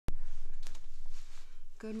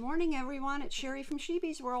Good morning, everyone. It's Sherry from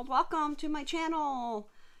Sheeby's World. Welcome to my channel.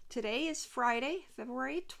 Today is Friday,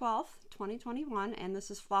 February 12th, 2021, and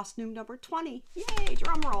this is FlossTube number 20. Yay,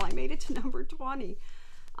 drum roll, I made it to number 20.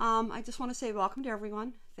 I just want to say welcome to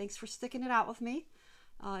everyone. Thanks for sticking it out with me.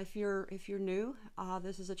 If you're new,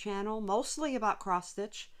 this is a channel mostly about cross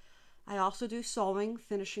stitch. I also do sewing,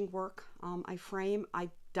 finishing work. I frame,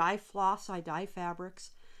 I dye floss, I dye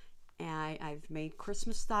fabrics, and I've made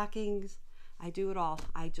Christmas stockings. I do it all.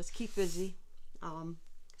 I just keep busy,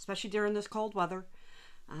 especially during this cold weather.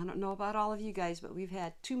 I don't know about all of you guys, but we've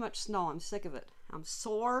had too much snow. I'm sick of it. I'm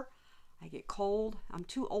sore. I get cold. I'm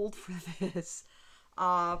too old for this.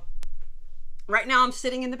 Right now I'm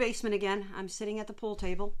sitting in the basement again. I'm sitting at the pool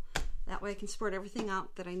table. That way I can spread everything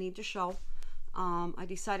out that I need to show. I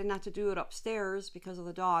decided not to do it upstairs because of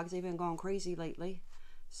the dogs. They've been going crazy lately.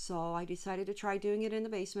 So I decided to try doing it in the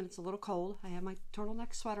basement. It's a little cold. I have my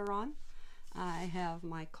turtleneck sweater on. I have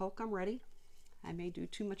my Coke. I'm ready. I may do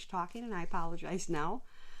too much talking and I apologize now.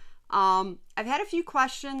 I've had a few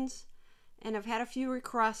questions and I've had a few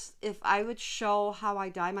requests if I would show how I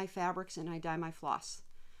dye my fabrics and I dye my floss.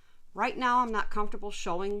 Right now I'm not comfortable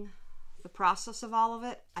showing the process of all of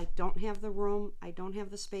it. I don't have the room. I don't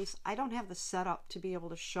have the space. I don't have the setup to be able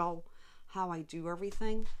to show how I do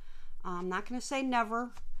everything. I'm not going to say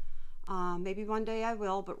never. Maybe one day I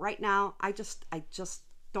will, but right now I just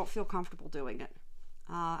don't feel comfortable doing it.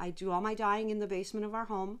 I do all my dyeing in the basement of our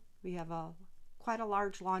home. We have quite a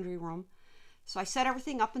large laundry room. So I set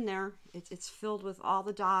everything up in there. It's filled with all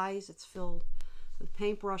the dyes. It's filled with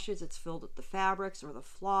paintbrushes. It's filled with the fabrics or the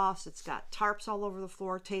floss. It's got tarps all over the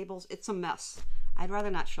floor, tables. It's a mess. I'd rather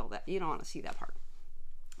not show that. You don't want to see that part.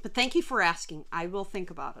 But thank you for asking. I will think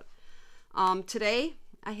about it. Today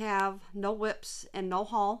I have no whips and no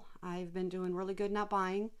haul. I've been doing really good not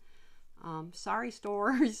buying. Sorry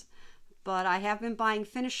stores, but I have been buying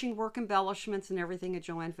finishing work embellishments and everything at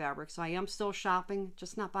Joann Fabrics. So I am still shopping,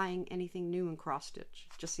 just not buying anything new in cross stitch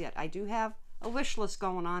just yet. I do have a wish list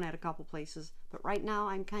going on at a couple places, but right now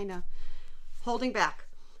I'm kind of holding back.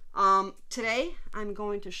 Today I'm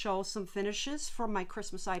going to show some finishes from my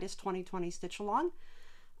Christmasitis 2020 stitch along.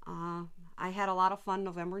 I had a lot of fun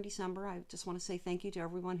November and December. I just want to say thank you to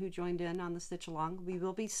everyone who joined in on the stitch along. We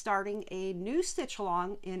will be starting a new stitch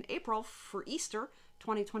along in April for Easter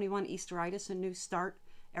 2021 Easteritis, a new start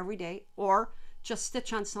every day, or just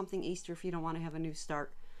stitch on something Easter if you don't want to have a new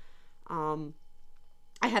start. I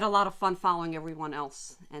had a lot of fun following everyone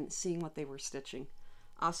else and seeing what they were stitching.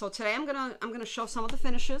 So today I'm gonna show some of the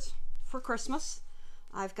finishes for Christmas.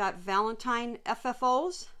 I've got Valentine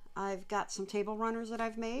FFOs. I've got some table runners that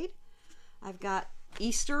I've made. I've got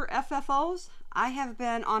Easter FFOs. I have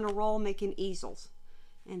been on a roll making easels.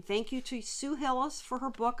 And thank you to Sue Hillis for her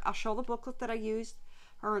book. I'll show the booklet that I used.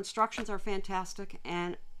 Her instructions are fantastic.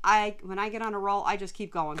 And when I get on a roll, I just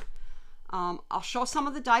keep going. I'll show some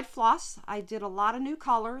of the dyed floss. I did a lot of new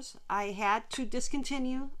colors. I had to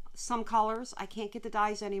discontinue some colors. I can't get the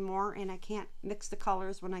dyes anymore, and I can't mix the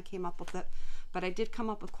colors when I came up with it. But I did come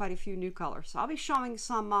up with quite a few new colors. So I'll be showing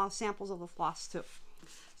some samples of the floss too.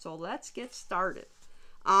 So let's get started.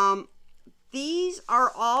 These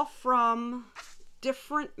are all from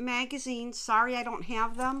different magazines. Sorry I don't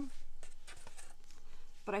have them,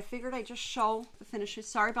 but I figured I'd just show the finishes.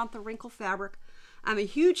 Sorry about the wrinkle fabric. I'm a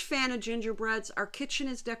huge fan of gingerbreads. Our kitchen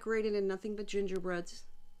is decorated in nothing but gingerbreads.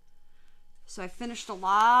 So I finished a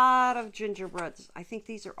lot of gingerbreads. I think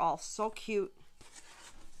these are all so cute.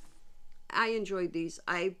 I enjoyed these.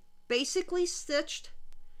 I basically stitched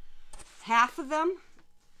half of them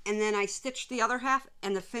and then I stitched the other half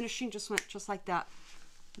and the finishing just went just like that.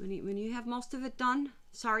 When you have most of it done,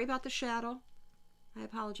 sorry about the shadow. I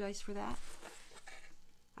apologize for that.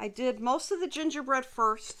 I did most of the gingerbread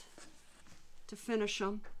first to finish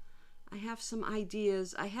them. I have some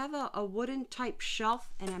ideas. I have a wooden type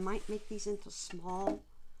shelf and I might make these into small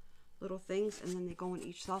little things and then they go in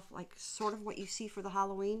each shelf, like sort of what you see for the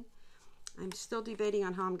Halloween. I'm still debating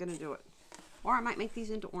on how I'm going to do it. Or I might make these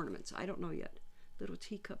into ornaments. I don't know yet. Little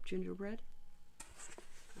teacup gingerbread.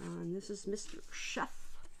 And this is Mr. Chef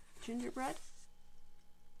gingerbread.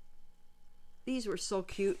 These were so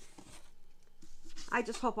cute. I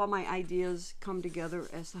just hope all my ideas come together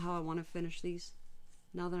as to how I want to finish these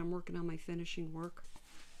now that I'm working on my finishing work.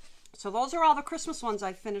 So those are all the Christmas ones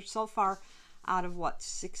I finished so far out of what,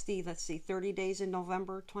 60, let's see, 30 days in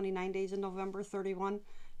November, 29 days in November, 31.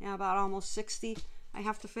 Yeah, about almost 60 I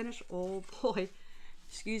have to finish. Oh boy,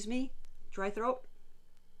 excuse me, dry throat.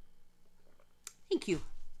 Thank you.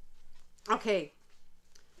 Okay,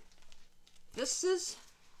 this is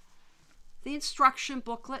the instruction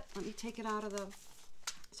booklet. Let me take it out of the,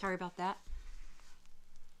 sorry about that.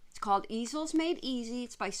 called Easels Made Easy.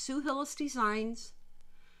 It's by Sue Hillis Designs.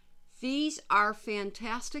 These are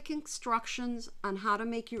fantastic instructions on how to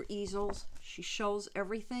make your easels. She shows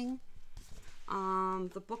everything.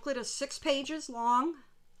 The booklet is 6 pages long.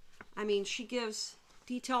 I mean, she gives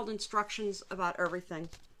detailed instructions about everything.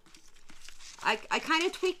 I kind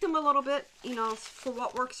of tweaked them a little bit, you know, for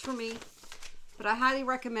what works for me. But I highly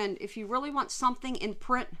recommend, if you really want something in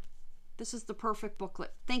print, this is the perfect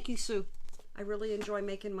booklet. Thank you, Sue. I really enjoy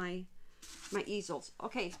making my easels.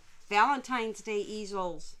 Okay, Valentine's Day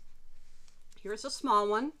easels. Here's a small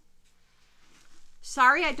one.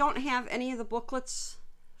 Sorry I don't have any of the booklets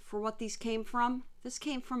for what these came from. This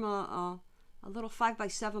came from a little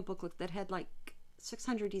 5x7 booklet that had like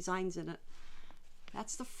 600 designs in it.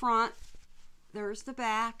 That's the front. There's the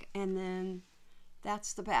back, and then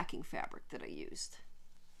that's the backing fabric that I used.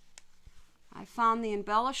 I found the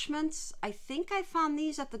embellishments. I think I found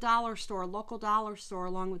these at the dollar store, local dollar store,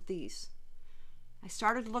 along with these. I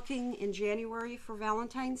started looking in January for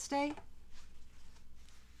Valentine's Day.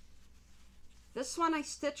 This one I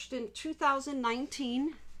stitched in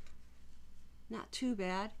 2019. Not too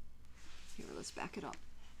bad. Here, let's back it up.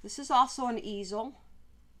 This is also an easel.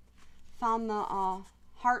 Found the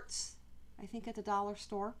hearts, I think, at the dollar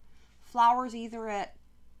store. Flowers either at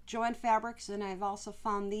Joann Fabrics, and I've also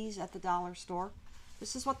found these at the dollar store.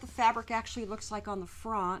 This is what the fabric actually looks like on the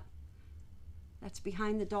front. That's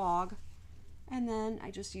behind the dog. And then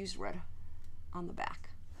I just used red on the back.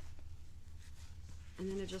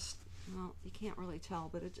 And then it just, well, you can't really tell,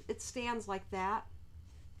 but it stands like that.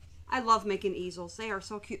 I love making easels. They are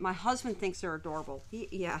so cute. My husband thinks they're adorable.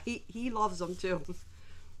 He loves them too.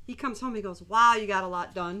 He comes home, he goes, wow, you got a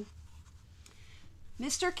lot done.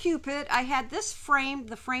 Mr. Cupid, I had this framed.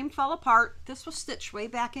 The frame fell apart. This was stitched way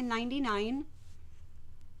back in '99.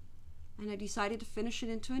 And I decided to finish it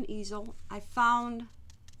into an easel. I found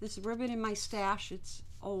this ribbon in my stash. It's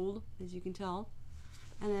old, as you can tell.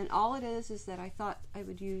 And then all it is that I thought I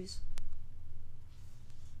would use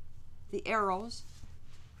the arrows,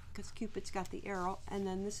 because Cupid's got the arrow, and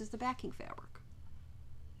then this is the backing fabric.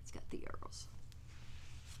 It's got the arrows.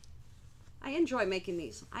 I enjoy making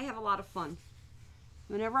these. I have a lot of fun.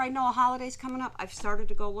 Whenever I know a holiday's coming up, I've started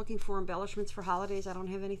to go looking for embellishments for holidays I don't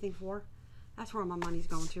have anything for. That's where my money's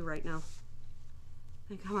going to right now. I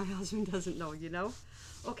think my husband doesn't know, you know.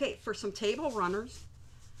 Okay, for some table runners,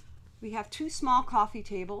 we have 2 small coffee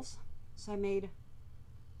tables. So I made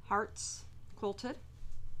hearts quilted,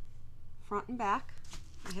 front and back.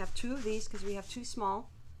 I have 2 of these because we have 2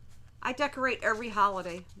 small. I decorate every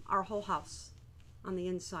holiday, our whole house, on the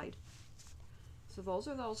inside. So those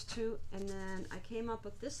are those 2, and then I came up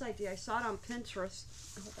with this idea. I saw it on Pinterest.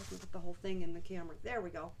 I hope I can put the whole thing in the camera. There we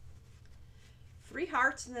go. 3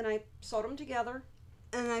 hearts, and then I sewed them together,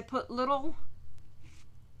 and I put little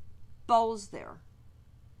bows there.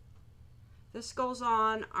 This goes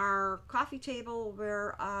on our coffee table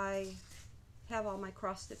where I have all my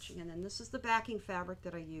cross stitching, and then this is the backing fabric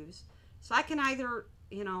that I use. So I can either,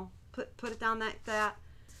 you know, put it down like that,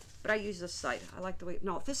 but I use this side. I like the way,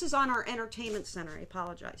 no, this is on our entertainment center. I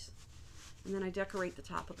apologize. And then I decorate the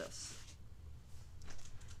top of this.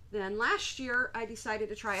 Then last year I decided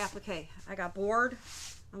to try applique. I got bored.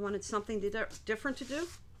 I wanted something different to do.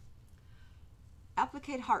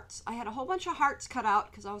 Applique hearts. I had a whole bunch of hearts cut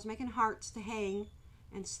out because I was making hearts to hang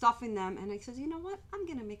and stuffing them, and I said, you know what? I'm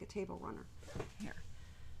gonna make a table runner. Here.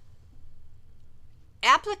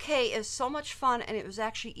 Applique is so much fun, and it was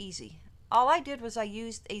actually easy. All I did was I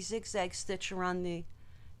used a zigzag stitch around the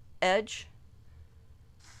edge.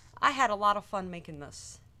 I had a lot of fun making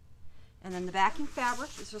this. And then the backing fabric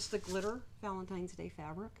is just the glitter Valentine's Day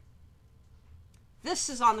fabric. This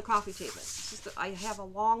is on the coffee table. This is I have a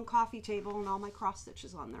long coffee table and all my cross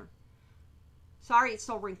stitches on there. Sorry, it's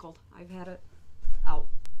so wrinkled. I've had it out.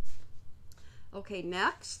 Okay,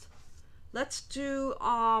 next, let's do,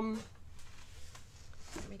 let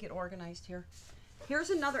me get organized here.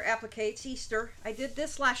 Here's another applique. It's Easter. I did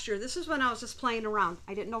this last year. This is when I was just playing around.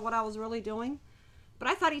 I didn't know what I was really doing, but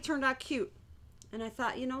I thought he turned out cute. And I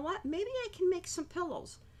thought, you know what? Maybe I can make some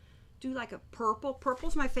pillows. Do like a purple.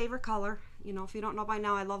 Purple's my favorite color. You know, if you don't know by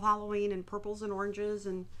now, I love Halloween and purples and oranges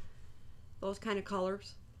and those kind of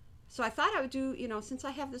colors. So I thought I would do, you know, since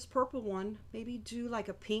I have this purple one, maybe do like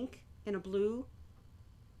a pink and a blue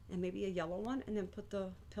and maybe a yellow one, and then put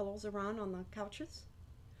the pillows around on the couches.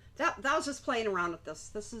 That was just playing around with this.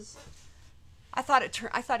 This is, I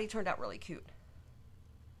thought he turned out really cute.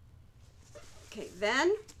 Okay,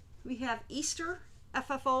 then we have Easter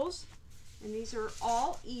FFOs, and these are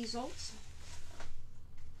all easels.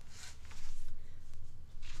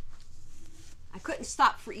 I couldn't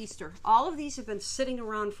stop for Easter. All of these have been sitting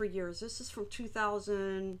around for years. This is from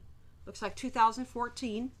 2000, looks like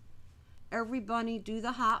 2014. Every bunny do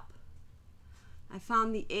the hop. I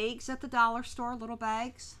found the eggs at the dollar store, little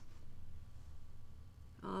bags.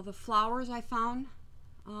 The flowers I found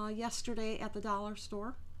yesterday at the dollar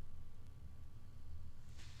store.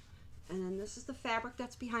 And then this is the fabric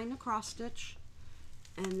that's behind the cross stitch.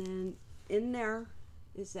 And then in there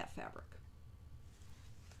is that fabric.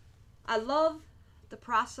 I love the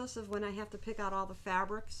process of when I have to pick out all the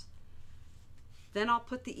fabrics. Then I'll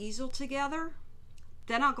put the easel together.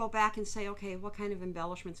 Then I'll go back and say, okay, what kind of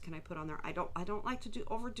embellishments can I put on there? I don't like to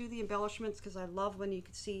overdo the embellishments because I love when you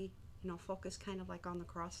can see, you know, focus kind of like on the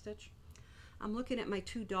cross stitch. I'm looking at my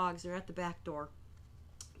 2 dogs. They're at the back door.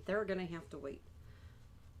 They're gonna have to wait.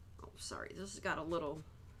 Oh, sorry, this has got a little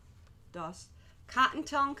dust.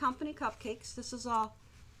 Cottontail & Company cupcakes. This is a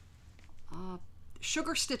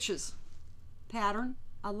Sugar Stitches pattern.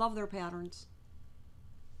 I love their patterns.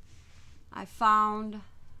 I found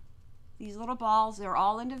these little balls. They're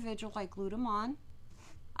all individual. I glued them on.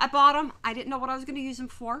 I bought them. I didn't know what I was going to use them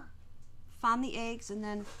for. Found the eggs, and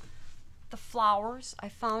then the flowers I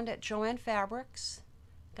found at Joann Fabrics.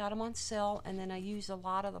 Got them on sale, and then I used a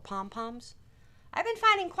lot of the pom-poms. I've been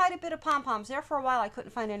finding quite a bit of pom-poms. There for a while I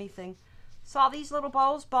couldn't find anything. Saw these little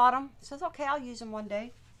bows, bought them. Says, okay, I'll use them one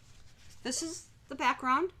day. This is the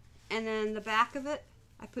background, and then the back of it,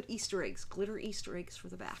 I put Easter eggs, glitter Easter eggs for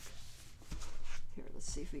the back. Here,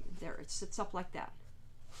 let's see if we can, there, it sits up like that.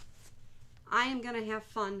 I am going to have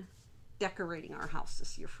fun decorating our house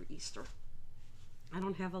this year for Easter. I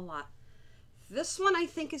don't have a lot. This one I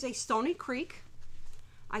think is a Stony Creek.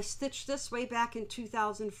 I stitched this way back in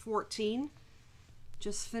 2014.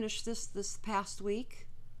 Just finished this past week.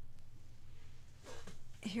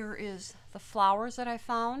 Here is the flowers that I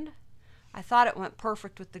found. I thought it went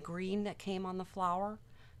perfect with the green that came on the flower.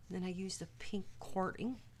 And then I used the pink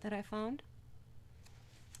cording that I found.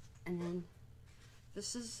 And then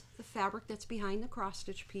this is the fabric that's behind the cross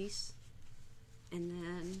stitch piece. And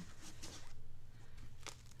then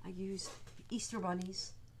I used Easter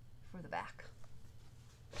bunnies for the back.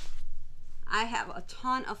 I have a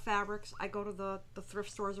ton of fabrics. I go to the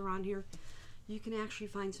thrift stores around here. You can actually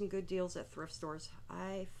find some good deals at thrift stores.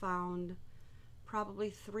 I found probably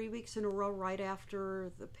 3 weeks in a row right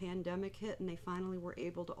after the pandemic hit and they finally were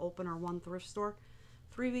able to open our one thrift store.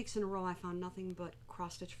 3 weeks in a row I found nothing but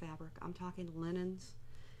cross stitch fabric. I'm talking linens.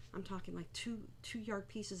 I'm talking like two yard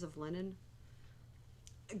pieces of linen.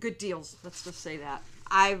 Good deals, let's just say that.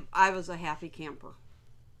 I was a happy camper.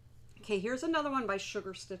 Okay, here's another one by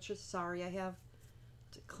Sugar Stitches. Sorry, I have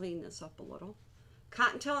to clean this up a little.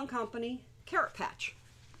 Cottontail & Company, Carrot Patch.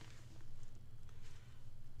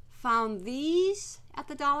 Found these at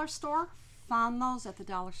the dollar store. Found those at the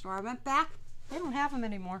dollar store. I went back. They don't have them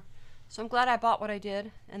anymore. So I'm glad I bought what I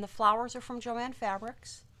did. And the flowers are from Joann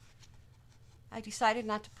Fabrics. I decided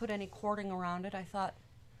not to put any cording around it. I thought,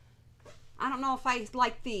 I don't know if I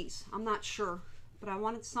like these. I'm not sure. But I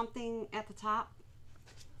wanted something at the top.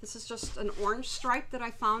 This is just an orange stripe that I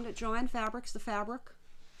found at Joann Fabrics, the fabric.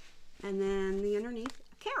 And then the underneath,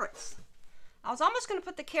 carrots. I was almost going to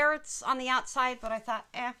put the carrots on the outside, but I thought,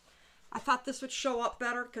 I thought this would show up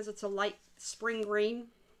better because it's a light spring green.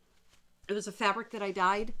 It was a fabric that I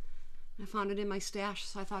dyed. I found it in my stash,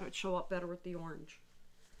 so I thought it would show up better with the orange.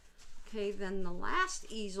 Okay, then the last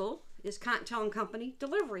easel is Cottontail & Company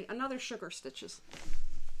Delivery, another Sugar Stitches.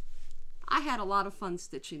 I had a lot of fun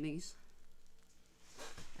stitching these.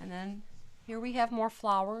 And then here we have more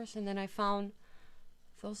flowers, and then I found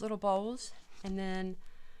those little bows, and then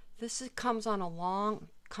this comes on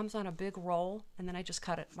a big roll, and then I just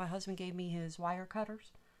cut it. My husband gave me his wire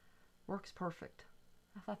cutters. Works perfect.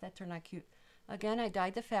 I thought that turned out cute. Again, I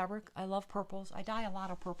dyed the fabric. I love purples. I dye a lot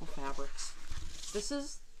of purple fabrics. This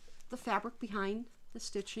is the fabric behind the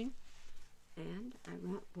stitching, and I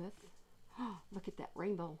went with, oh, look at that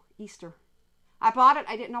rainbow Easter. I bought it.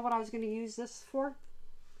 I didn't know what I was going to use this for,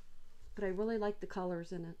 but I really like the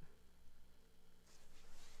colors in it.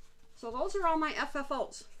 So those are all my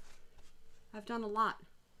FFOs. I've done a lot.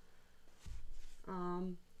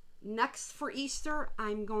 Next for Easter,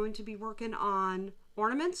 I'm going to be working on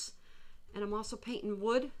ornaments, and I'm also painting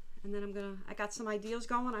wood, and then I got some ideas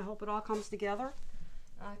going. I hope it all comes together.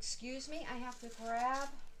 Excuse me, I have to grab,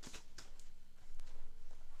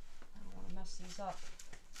 I don't want to mess these up.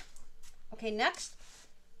 Okay, next,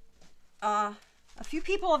 a few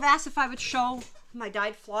people have asked if I would show my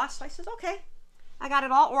dyed floss. So I said, okay. I got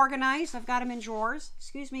it all organized. I've got them in drawers.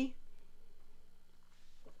 Excuse me.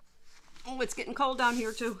 Oh, it's getting cold down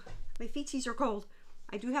here too. My feetsies are cold.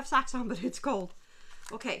 I do have socks on, but it's cold.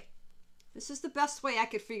 Okay. This is the best way I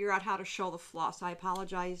could figure out how to show the floss. I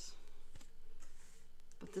apologize,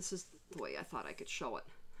 but this is the way I thought I could show it.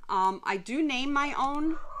 I do name my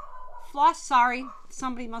own floss. Sorry,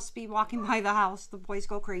 somebody must be walking by the house. The boys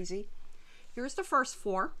go crazy. Here's the first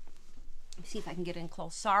 4. Let me see if I can get in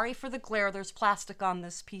close. Sorry for the glare. There's plastic on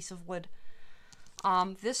this piece of wood.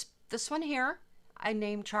 This one here, I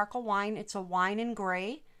named Charcoal Wine. It's a wine in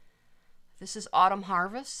gray. This is Autumn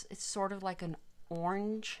Harvest. It's sort of like an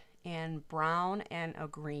orange and brown and a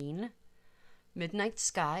green. Midnight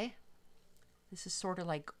Sky. This is sort of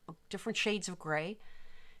like different shades of gray.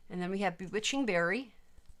 And then we have Bewitching Berry.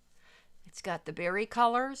 It's got the berry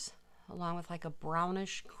colors along with like a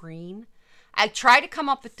brownish green. I try to come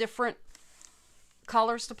up with different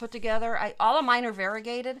colors to put together. All of mine are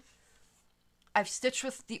variegated. I've stitched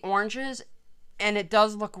with the oranges, and it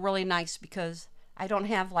does look really nice because I don't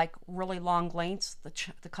have like really long lengths.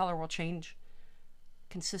 The color will change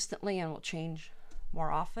consistently and will change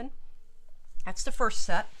more often. That's the first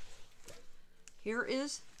set. Here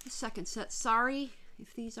is the second set. Sorry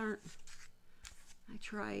if these aren't, I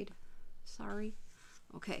tried. Sorry.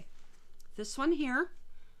 Okay. This one here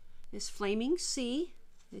is Flaming Sea.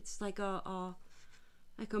 It's like a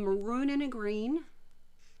maroon and a green.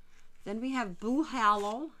 Then we have Blue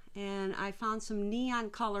Hallow, and I found some neon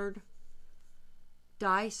colored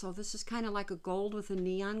dye. So this is kind of like a gold with a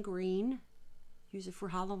neon green. Use it for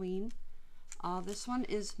Halloween. This one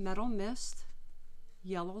is Meadow Mist,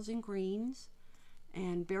 yellows and greens,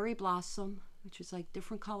 and Berry Blossom, which is like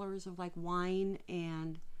different colors of like wine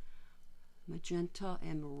and magenta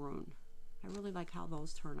and maroon. I really like how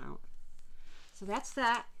those turn out. So that's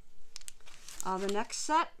that. The next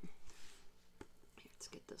set, let's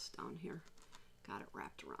get this down here. Got it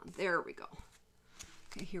wrapped around. There we go.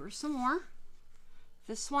 Okay, here are some more.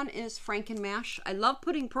 This one is Franken Mash. I love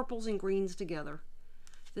putting purples and greens together.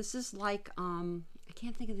 This is like, I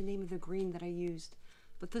can't think of the name of the green that I used,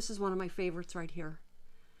 but this is one of my favorites right here.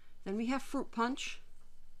 Then we have Fruit Punch.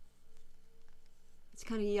 It's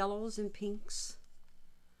kind of yellows and pinks.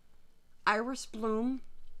 Iris Bloom.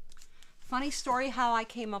 Funny story how I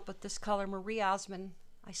came up with this color. Marie Osmond.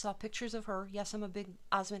 I saw pictures of her. Yes, I'm a big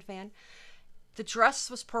Osmond fan. The dress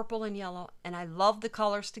was purple and yellow, and I love the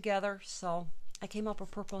colors together, so I came up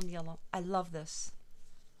with purple and yellow. I love this.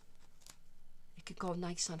 It could go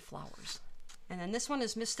nice on flowers. And then this one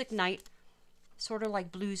is Mystic Night, sort of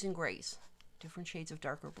like blues and grays, different shades of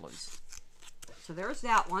darker blues. So there's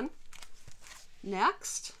that one.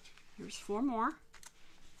 Next, here's 4 more.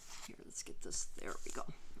 Here, let's get this. There we go.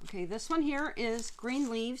 Okay, this one here is Green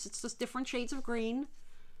Leaves. It's just different shades of green.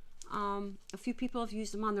 A few people have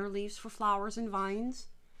used them on their leaves for flowers and vines.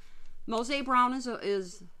 Mosaic Brown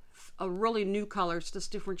is a really new color. It's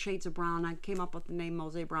just different shades of brown. I came up with the name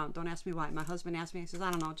Mosaic Brown. Don't ask me why. My husband asked me. He says, I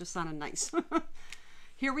don't know. It just sounded nice.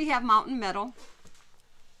 Here we have Mountain Meadow.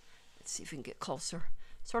 Let's see if we can get closer.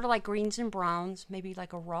 Sort of like greens and browns, maybe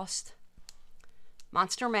like a rust.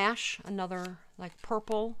 Monster Mash, another like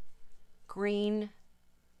purple, green,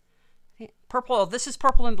 purple. Oh, this is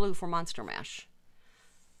purple and blue for Monster Mash.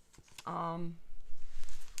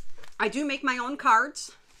 I do make my own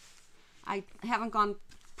cards. I haven't gone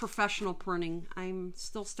professional printing. I'm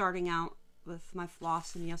still starting out with my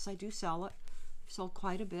floss, and yes, I do sell it. I've sold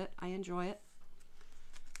quite a bit. I enjoy it.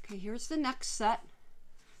 Okay, here's the next set.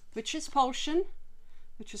 Witch's Potion,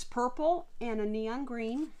 which is purple and a neon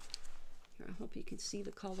green. Here, I hope you can see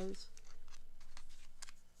the colors.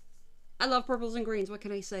 I love purples and greens. What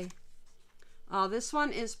can I say? This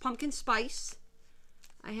one is Pumpkin Spice.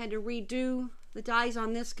 I had to redo the dyes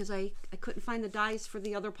on this because I couldn't find the dyes for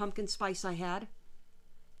the other pumpkin spice I had.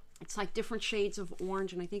 It's like different shades of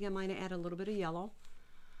orange, and I think I might have added a little bit of yellow.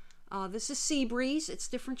 This is Sea Breeze. It's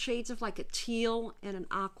different shades of like a teal and an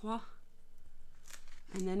aqua.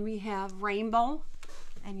 And then we have Rainbow.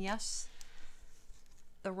 And yes,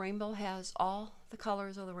 the rainbow has all the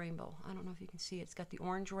colors of the rainbow. I don't know if you can see it. It's got the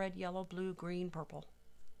orange, red, yellow, blue, green, purple.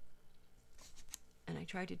 And I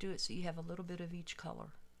tried to do it so you have a little bit of each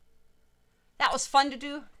color. That was fun to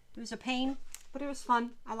do. It was a pain, but it was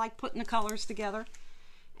fun. I like putting the colors together.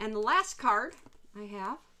 And the last card I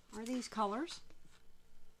have are these colors.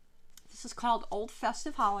 This is called Old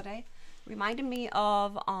Festive Holiday. Reminded me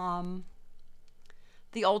of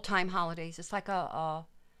the old time holidays. It's like a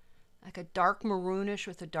dark maroonish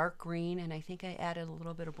with a dark green, and I think I added a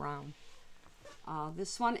little bit of brown.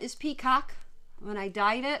 This one is Peacock. When I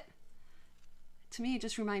dyed it, to me, it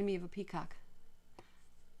just reminded me of a peacock.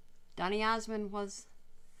 Donny Osmond was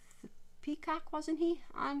the peacock, wasn't he,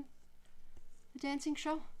 on the dancing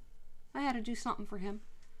show? I had to do something for him.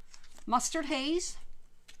 Mustard Haze.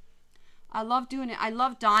 I love doing it. I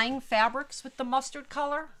love dyeing fabrics with the mustard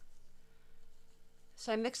color.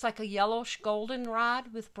 So I mixed like a yellowish golden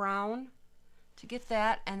rod with brown to get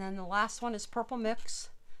that. And then the last one is purple mix.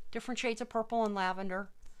 Different shades of purple and lavender.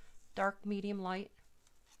 Dark, medium, light.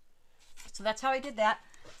 So that's how I did that.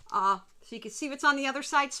 So you can see what's on the other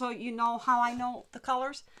side so you know how I know the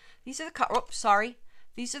colors. These are the oops, sorry.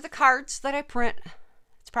 These are the cards that I print.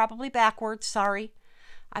 It's probably backwards, sorry.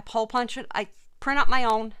 I hole punch it. I print up my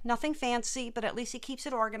own. Nothing fancy, but at least it keeps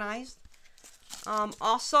it organized.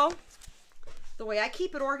 Also, the way I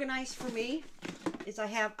keep it organized for me is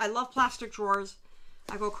I love plastic drawers.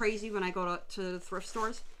 I go crazy when I go to thrift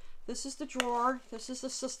stores. This is the drawer. This is the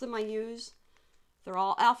system I use. They're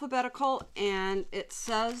all alphabetical, and it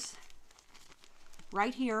says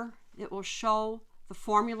right here, it will show the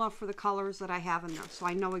formula for the colors that I have in there. So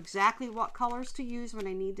I know exactly what colors to use when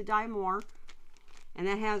I need to dye more. And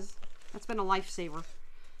that's been a lifesaver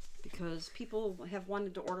because people have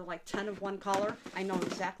wanted to order like 10 of one color. I know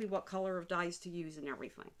exactly what color of dyes to use and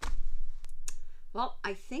everything. Well,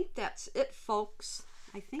 I think that's it, folks.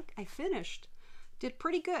 I think I finished. Did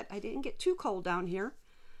pretty good. I didn't get too cold down here.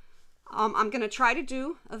 I'm going to try to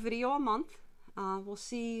do a video a month. We'll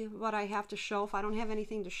see what I have to show. If I don't have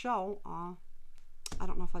anything to show, I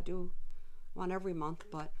don't know if I do one every month,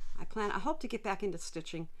 but I hope to get back into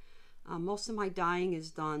stitching. Most of my dyeing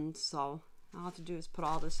is done, so all I have to do is put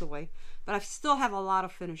all this away. But I still have a lot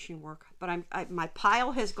of finishing work. But my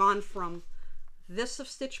pile has gone from this of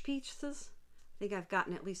stitch pieces. I think I've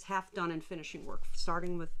gotten at least half done in finishing work,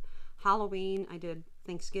 starting with Halloween. I did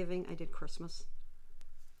Thanksgiving. I did Christmas.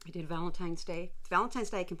 I did Valentine's Day. Valentine's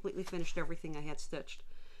Day, I completely finished everything I had stitched.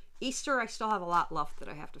 Easter, I still have a lot left that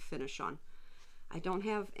I have to finish on. I don't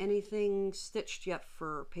have anything stitched yet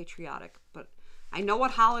for patriotic, but I know what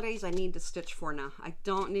holidays I need to stitch for now. I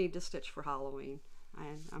don't need to stitch for Halloween.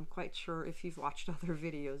 I'm quite sure if you've watched other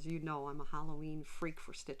videos, you know I'm a Halloween freak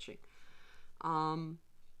for stitching.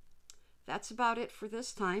 That's about it for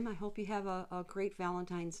this time. I hope you have a great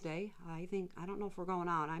Valentine's Day. I don't know if we're going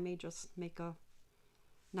out. I may just make a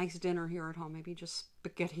nice dinner here at home. Maybe just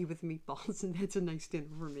spaghetti with meatballs, and that's a nice dinner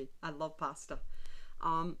for me. I love pasta.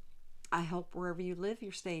 I hope wherever you live,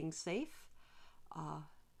 you're staying safe.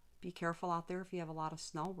 Be careful out there if you have a lot of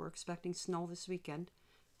snow. We're expecting snow this weekend.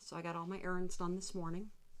 So I got all my errands done this morning,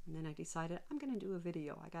 and then I decided I'm going to do a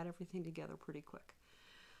video. I got everything together pretty quick.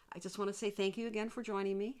 I just want to say thank you again for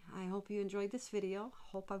joining me. I hope you enjoyed this video.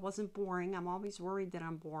 Hope I wasn't boring. I'm always worried that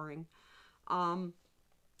I'm boring.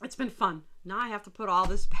 It's been fun. Now I have to put all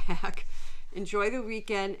this back. Enjoy the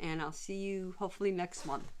weekend, and I'll see you hopefully next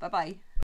month. Bye-bye.